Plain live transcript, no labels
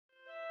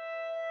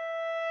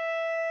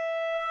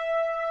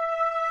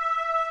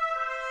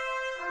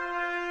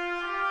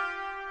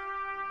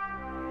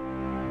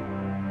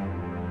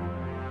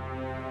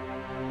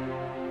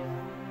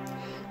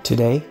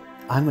Today,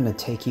 I'm going to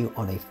take you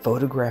on a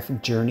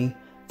photographic journey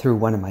through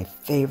one of my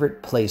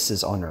favorite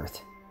places on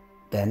earth,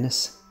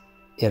 Venice,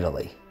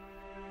 Italy.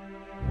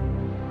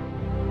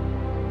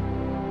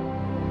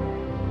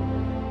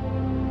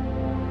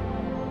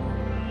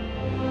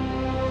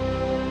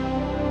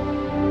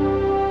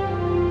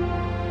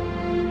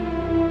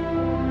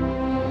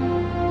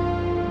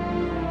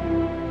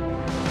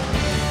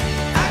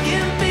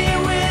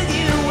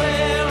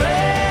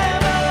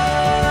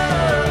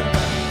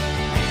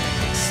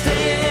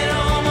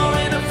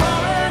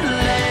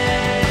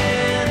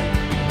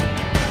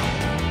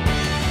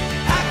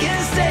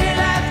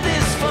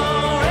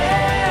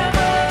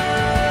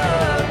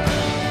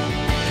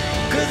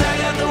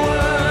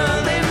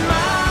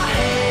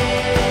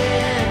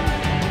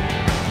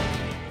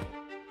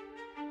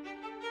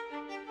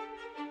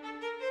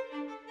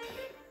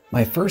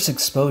 My first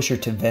exposure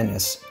to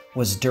Venice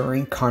was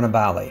during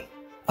Carnival,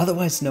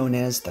 otherwise known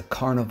as the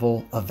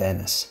Carnival of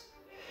Venice.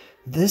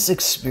 This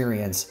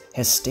experience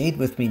has stayed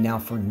with me now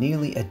for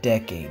nearly a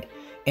decade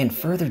and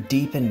further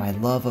deepened my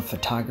love of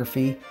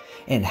photography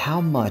and how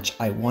much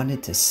I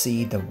wanted to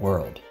see the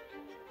world.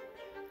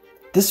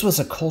 This was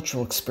a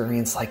cultural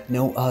experience like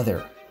no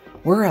other.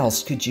 Where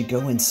else could you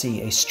go and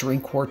see a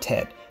string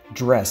quartet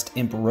dressed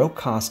in Baroque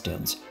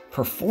costumes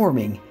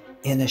performing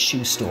in a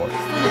shoe store?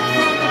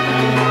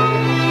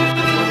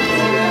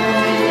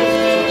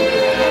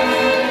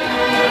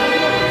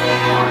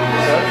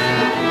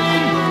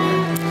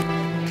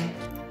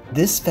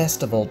 This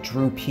festival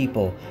drew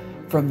people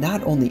from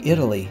not only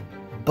Italy,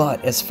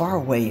 but as far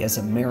away as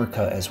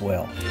America as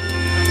well.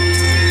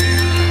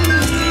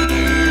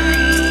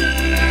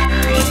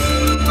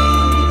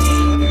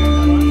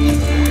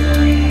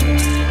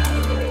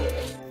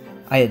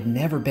 I had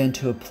never been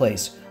to a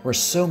place where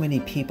so many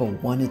people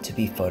wanted to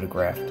be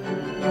photographed.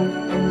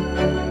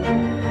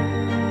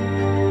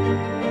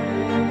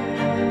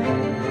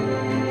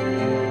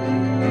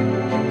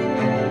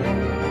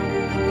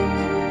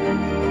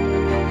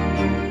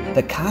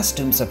 The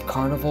costumes of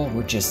Carnival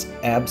were just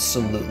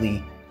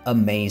absolutely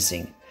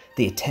amazing.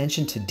 The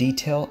attention to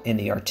detail and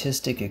the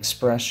artistic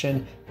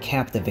expression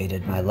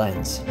captivated my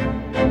lens.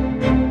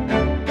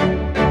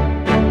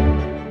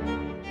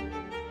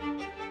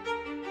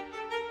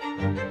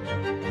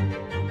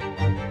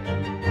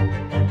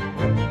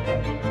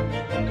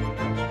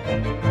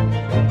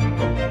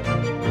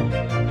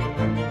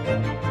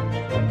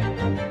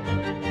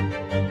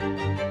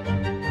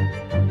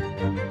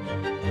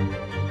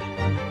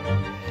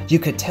 You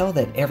could tell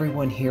that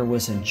everyone here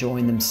was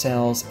enjoying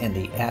themselves and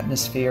the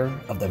atmosphere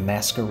of the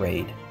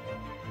masquerade.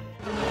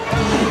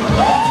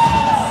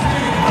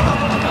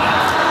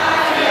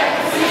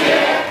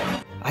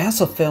 I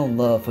also fell in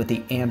love with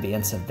the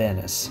ambience of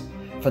Venice,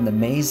 from the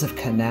maze of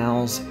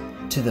canals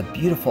to the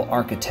beautiful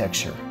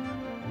architecture.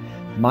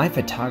 My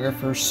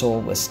photographer's soul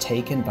was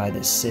taken by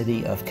the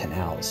city of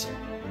canals.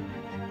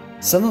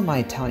 Some of my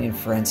Italian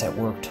friends at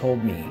work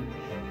told me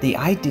the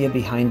idea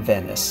behind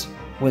Venice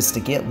was to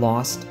get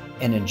lost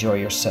and enjoy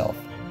yourself.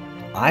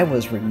 I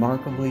was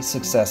remarkably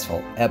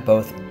successful at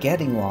both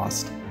getting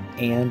lost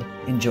and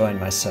enjoying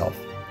myself.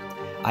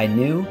 I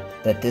knew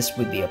that this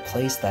would be a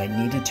place that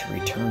I needed to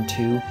return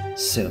to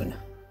soon.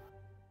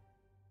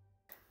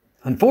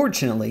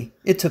 Unfortunately,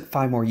 it took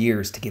 5 more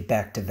years to get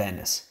back to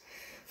Venice.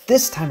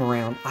 This time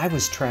around, I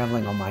was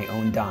traveling on my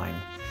own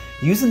dime.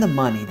 Using the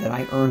money that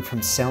I earned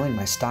from selling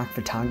my stock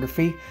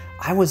photography,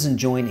 I was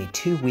enjoying a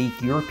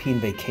 2-week European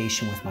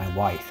vacation with my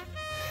wife.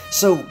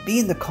 So,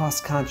 being the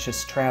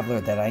cost-conscious traveler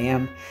that I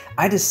am,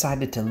 I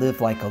decided to live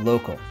like a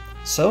local.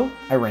 So,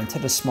 I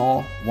rented a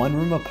small,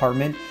 1-room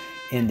apartment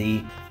in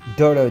the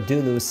Douro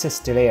delle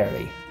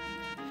Sestiere.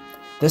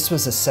 This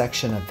was a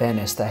section of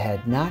Venice that I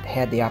had not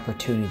had the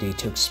opportunity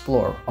to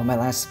explore on my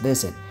last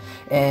visit,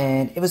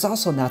 and it was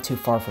also not too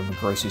far from a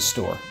grocery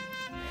store.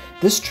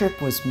 This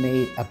trip was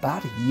made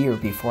about a year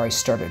before I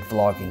started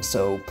vlogging,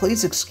 so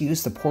please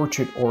excuse the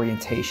portrait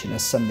orientation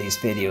of some of these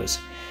videos.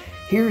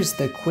 Here's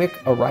the quick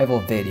arrival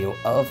video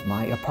of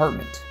my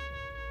apartment.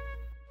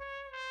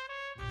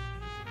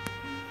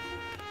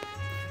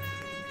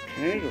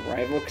 Okay,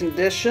 arrival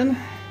condition.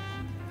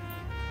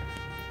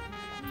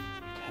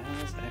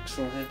 Towels,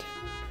 excellent.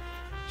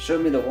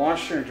 Showed me the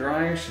washer and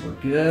dryer, so we're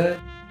good.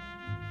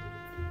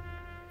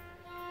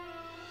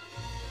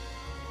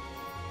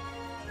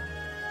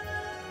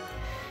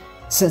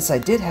 Since I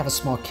did have a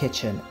small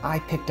kitchen, I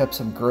picked up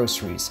some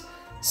groceries.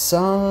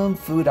 Some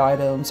food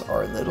items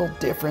are a little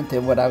different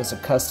than what I was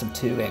accustomed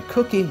to, and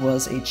cooking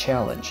was a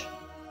challenge.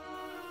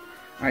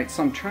 Alright,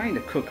 so I'm trying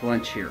to cook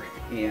lunch here,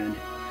 and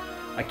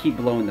I keep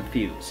blowing the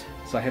fuse.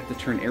 So I have to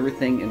turn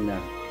everything in the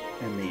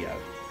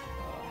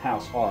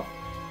house off,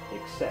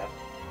 except,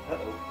 I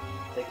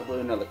think I blew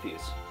another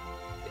fuse.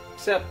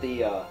 Except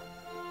the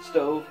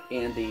stove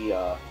and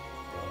the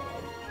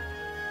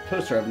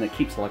toaster oven that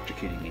keeps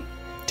electrocuting me.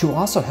 To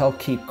also help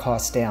keep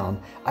costs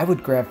down, I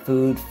would grab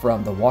food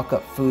from the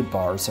walk-up food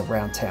bars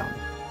around town.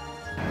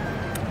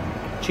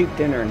 Cheap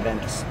dinner in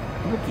Venice.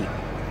 Rookie.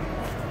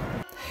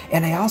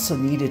 And I also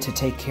needed to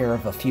take care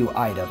of a few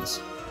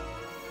items.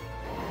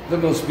 the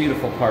most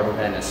beautiful part of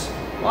Venice.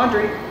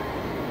 Laundry.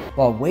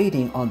 While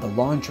waiting on the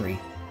laundry,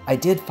 I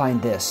did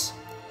find this,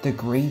 the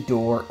Green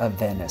Door of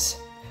Venice.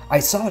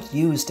 I saw it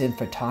used in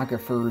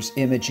photographers'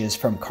 images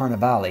from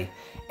Carnival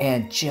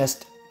and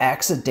just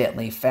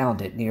accidentally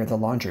found it near the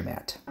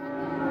laundromat.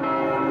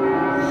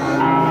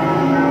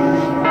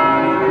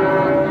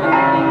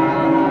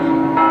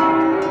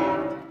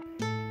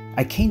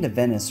 I came to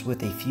Venice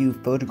with a few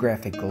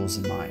photographic goals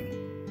in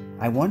mind.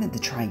 I wanted to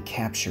try and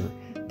capture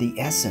the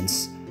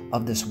essence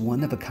of this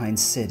one-of-a-kind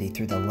city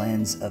through the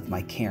lens of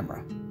my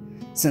camera.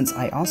 Since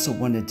I also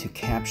wanted to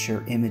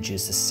capture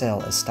images to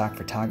sell as stock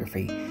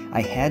photography,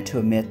 I had to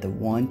omit the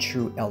one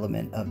true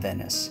element of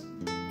Venice: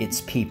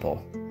 its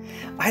people.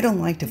 I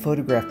don't like to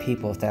photograph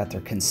people without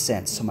their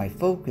consent, so my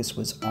focus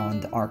was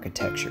on the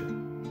architecture.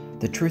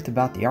 The truth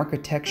about the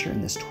architecture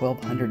in this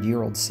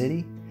 1,200-year-old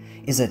city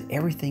is that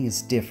everything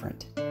is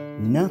different.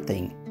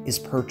 Nothing is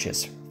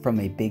purchased from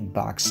a big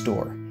box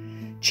store.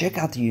 Check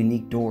out the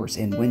unique doors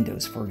and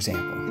windows, for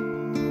example.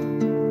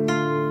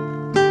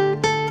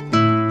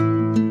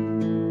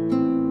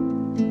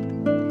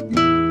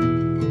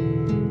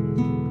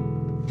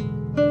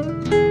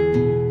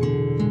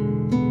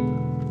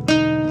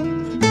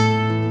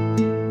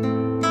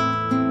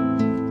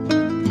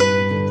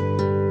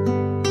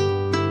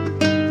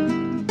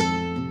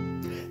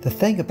 The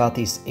thing about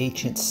these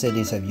ancient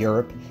cities of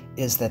Europe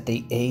is that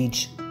they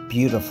age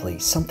beautifully,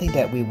 something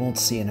that we won't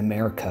see in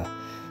America.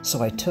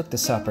 So I took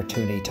this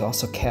opportunity to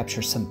also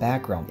capture some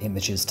background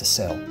images to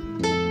sell.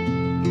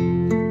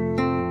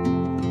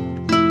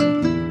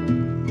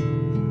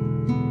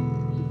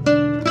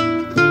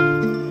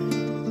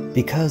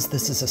 Because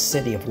this is a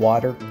city of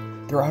water,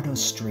 there are no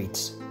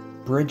streets.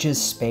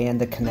 Bridges span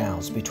the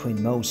canals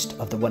between most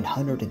of the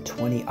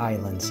 120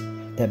 islands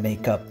that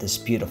make up this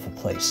beautiful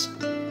place.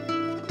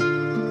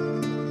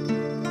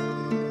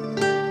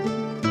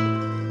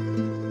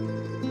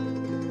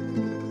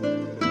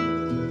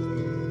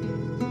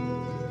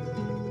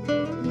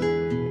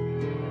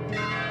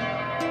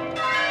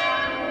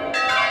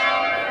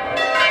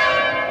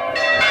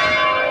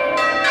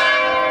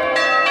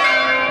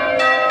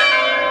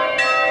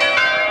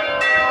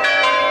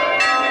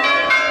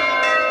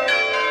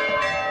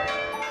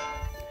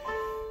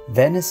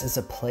 Venice is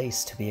a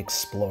place to be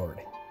explored.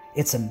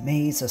 It's a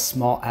maze of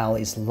small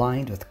alleys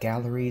lined with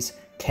galleries,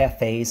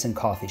 cafes, and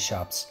coffee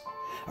shops.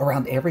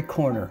 Around every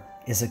corner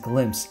is a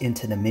glimpse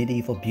into the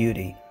medieval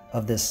beauty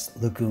of this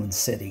lagoon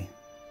city.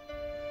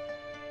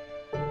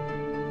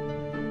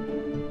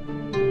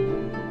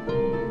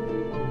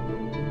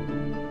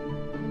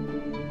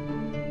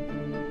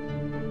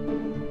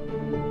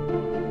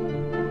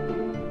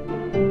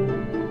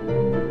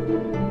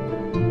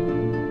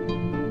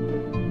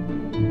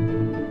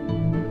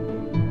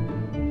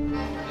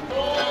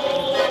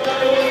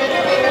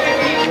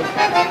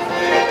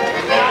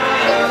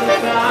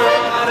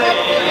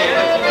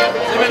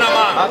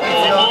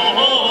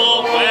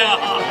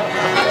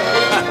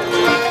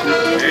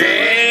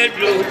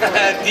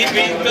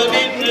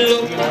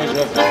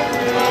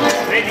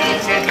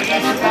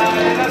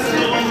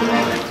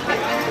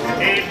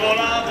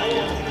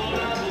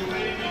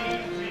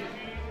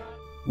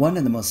 One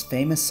of the most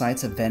famous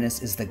sights of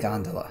Venice is the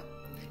gondola.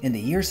 In the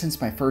years since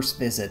my first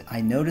visit,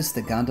 I noticed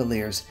the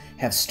gondoliers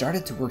have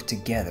started to work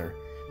together,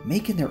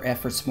 making their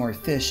efforts more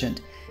efficient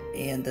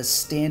and the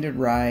standard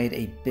ride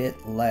a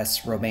bit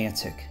less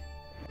romantic.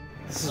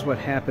 This is what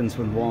happens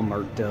when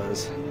Walmart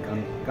does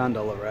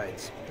gondola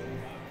rides.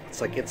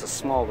 It's like it's a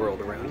small world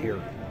around here.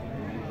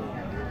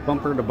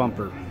 Bumper to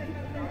bumper.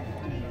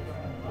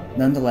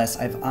 Nonetheless,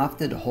 I've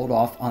opted to hold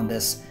off on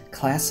this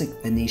classic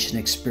Venetian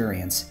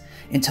experience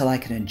until I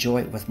can enjoy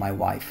it with my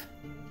wife.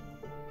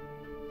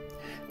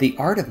 The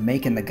art of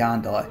making the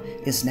gondola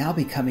is now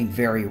becoming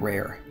very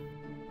rare.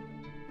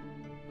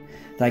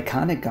 The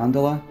iconic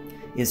gondola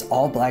is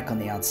all black on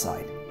the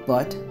outside,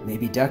 but may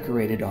be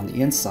decorated on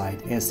the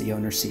inside as the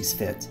owner sees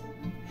fit.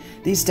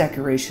 These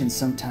decorations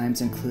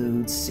sometimes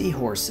include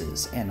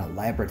seahorses and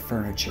elaborate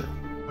furniture.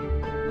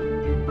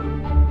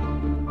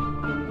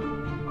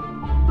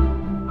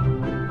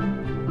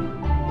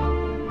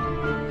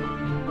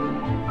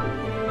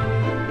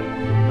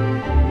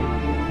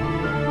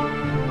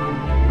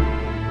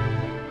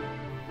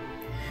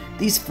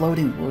 These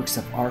floating works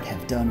of art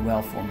have done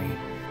well for me.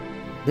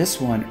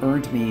 This one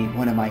earned me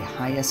one of my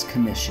highest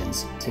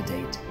commissions to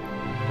date.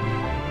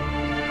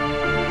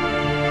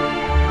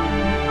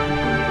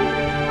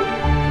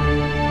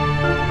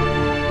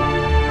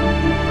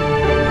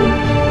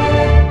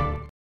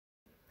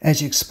 As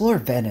you explore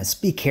Venice,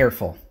 be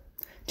careful.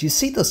 Do you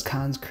see those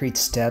concrete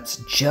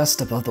steps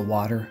just above the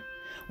water?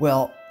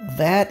 Well,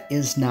 that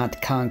is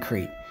not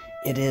concrete.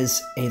 It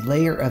is a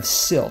layer of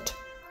silt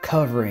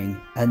covering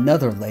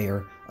another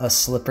layer of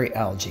slippery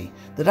algae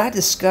that I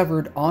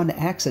discovered on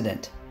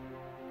accident.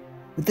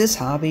 With this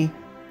hobby,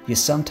 you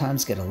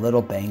sometimes get a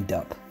little banged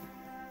up.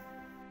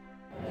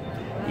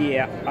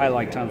 Yeah, I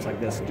like times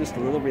like this, just a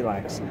little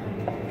relaxing.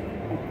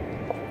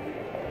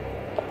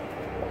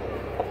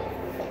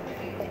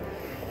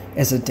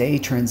 As the day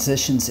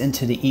transitions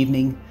into the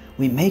evening,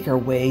 we make our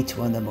way to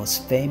one of the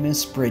most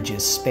famous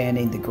bridges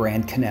spanning the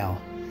Grand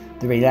Canal,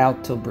 the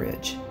Rialto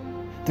Bridge.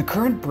 The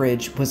current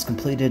bridge was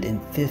completed in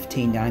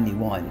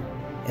 1591.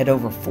 At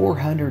over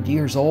 400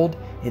 years old,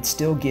 it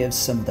still gives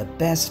some of the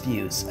best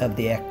views of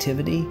the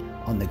activity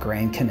on the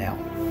Grand Canal.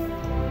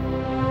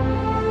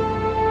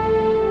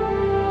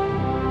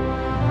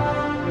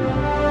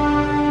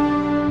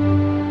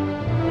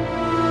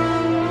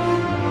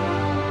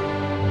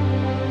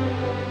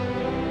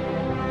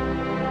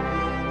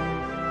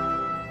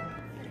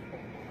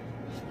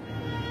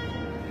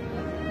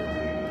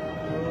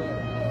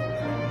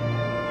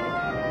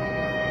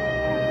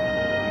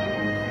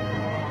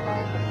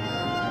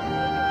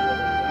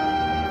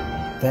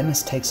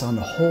 Venice takes on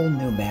a whole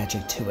new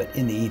magic to it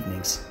in the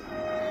evenings.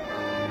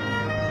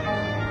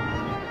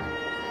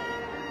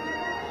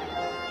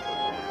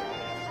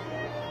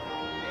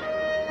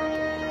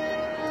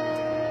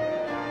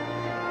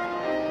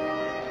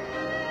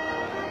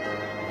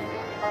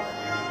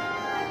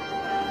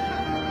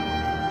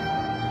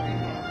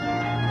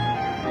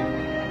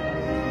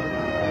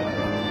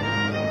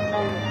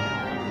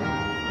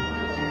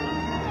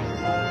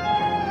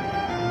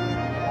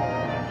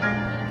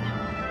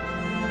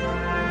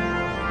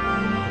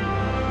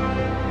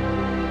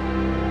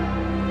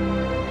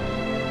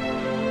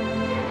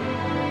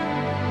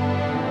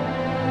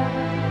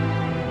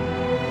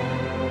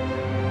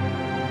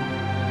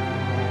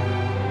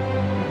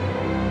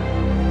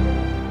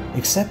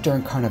 Except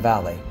during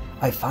Carnival,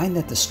 I find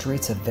that the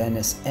streets of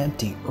Venice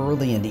empty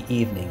early in the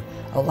evening,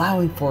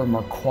 allowing for a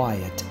more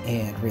quiet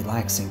and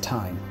relaxing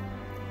time.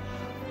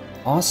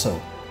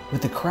 Also,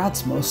 with the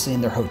crowds mostly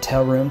in their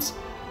hotel rooms,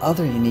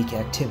 other unique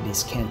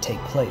activities can take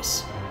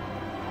place.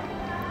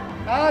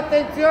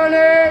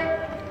 Attenzione!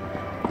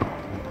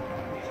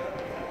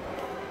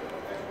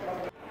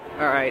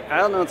 Alright, I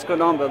don't know what's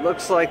going on, but it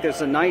looks like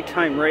there's a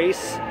nighttime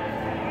race.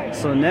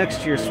 So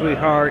next year,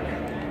 sweetheart,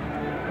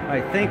 I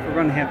think we're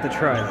going to have to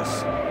try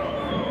this.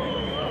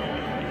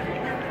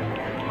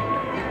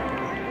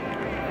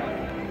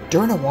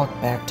 During a walk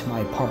back to my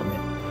apartment,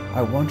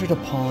 I wandered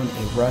upon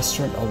a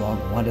restaurant along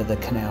one of the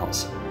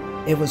canals.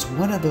 It was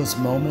one of those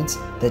moments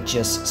that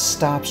just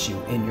stops you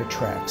in your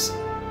tracks.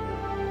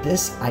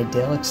 This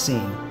idyllic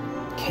scene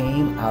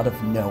came out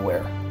of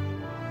nowhere.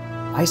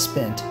 I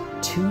spent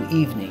 2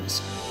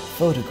 evenings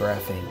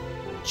photographing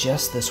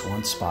just this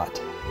one spot.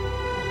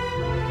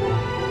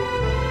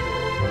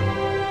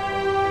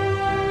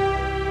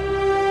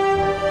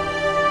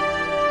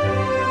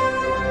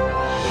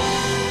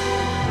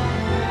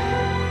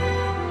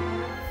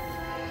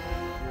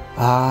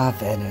 Ah,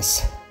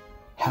 Venice,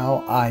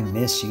 how I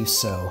miss you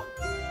so.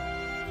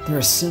 There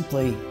is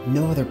simply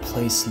no other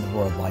place in the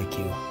world like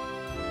you.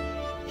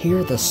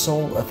 Here the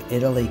soul of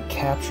Italy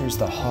captures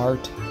the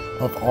heart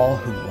of all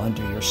who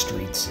wander your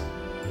streets.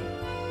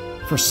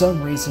 For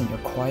some reason, your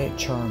quiet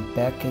charm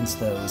beckons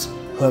those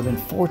who have been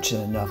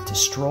fortunate enough to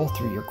stroll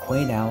through your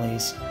quaint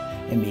alleys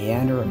and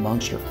meander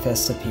amongst your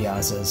festive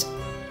piazzas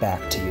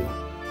back to you.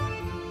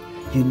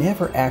 You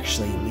never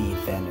actually leave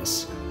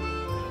Venice.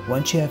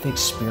 Once you have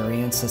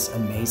experienced this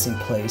amazing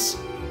place,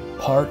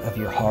 part of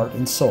your heart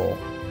and soul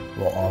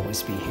will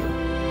always be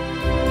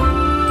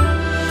here.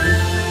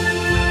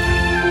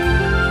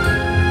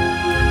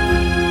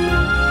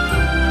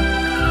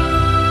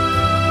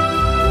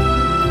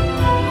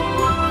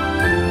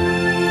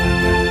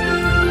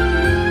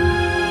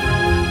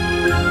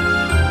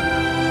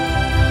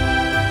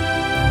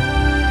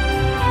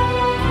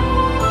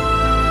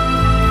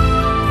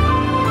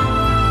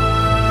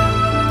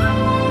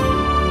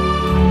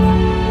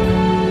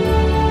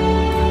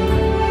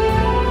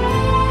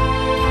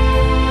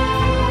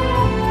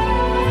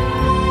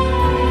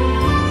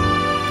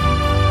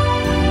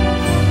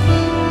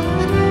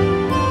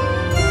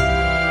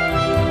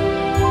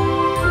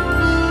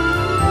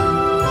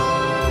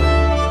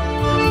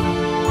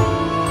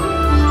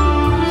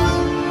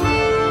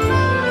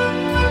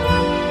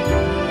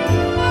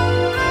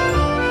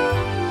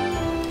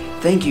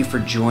 Thank you for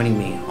joining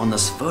me on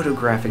this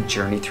photographic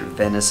journey through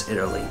Venice,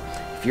 Italy.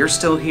 If you're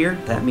still here,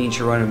 that means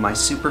you're one of my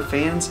super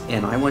fans,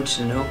 and I want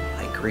you to know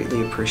I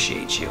greatly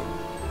appreciate you.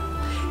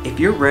 If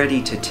you're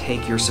ready to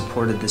take your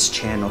support of this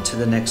channel to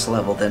the next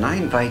level, then I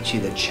invite you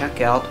to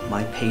check out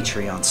my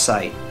Patreon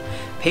site.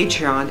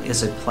 Patreon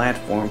is a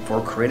platform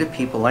for creative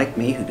people like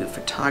me who do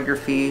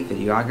photography,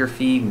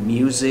 videography,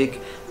 music,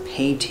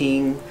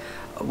 painting,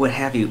 what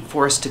have you,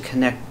 for us to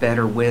connect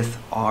better with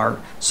our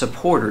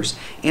supporters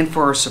and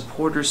for our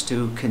supporters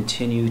to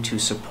continue to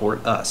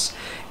support us.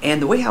 And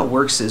the way how it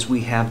works is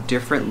we have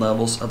different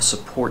levels of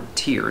support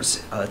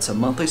tiers. It's a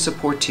monthly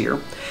support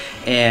tier,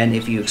 and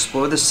if you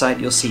explore the site,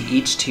 you'll see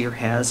each tier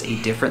has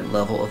a different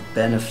level of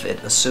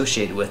benefit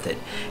associated with it.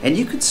 And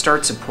you could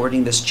start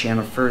supporting this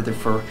channel further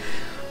for,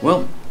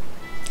 well,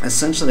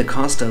 essentially the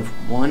cost of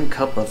 1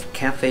 cup of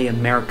Cafe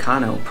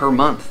Americano per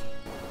month.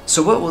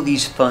 So what will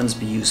these funds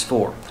be used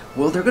for?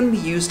 Well, they're going to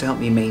be used to help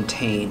me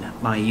maintain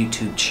my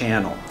YouTube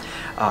channel.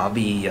 I'll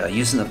be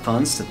using the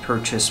funds to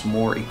purchase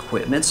more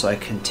equipment so I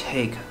can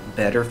take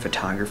better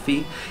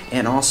photography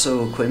and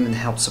also equipment to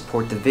help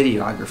support the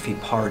videography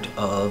part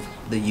of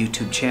the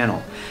YouTube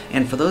channel.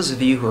 And for those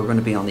of you who are going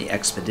to be on the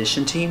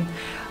expedition team,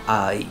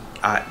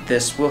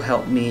 this will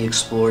help me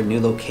explore new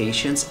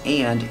locations,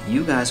 and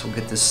you guys will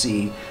get to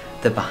see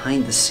the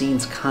behind the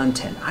scenes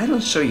content. I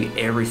don't show you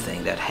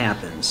everything that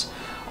happens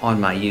on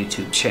my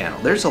YouTube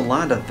channel. There's a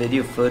lot of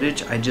video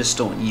footage I just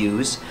don't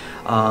use,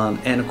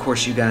 and of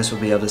course you guys will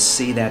be able to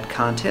see that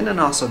content and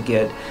also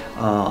get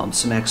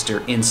some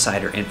extra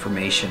insider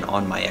information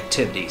on my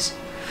activities.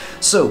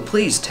 So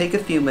please take a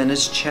few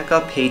minutes, check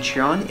out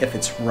Patreon. If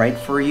it's right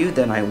for you,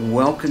 then I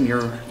welcome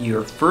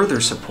your further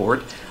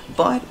support,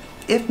 but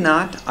if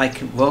not, I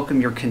can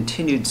welcome your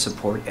continued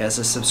support as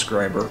a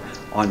subscriber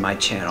on my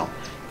channel.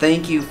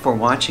 Thank you for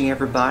watching,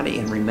 everybody,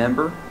 and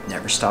remember,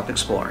 never stop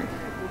exploring.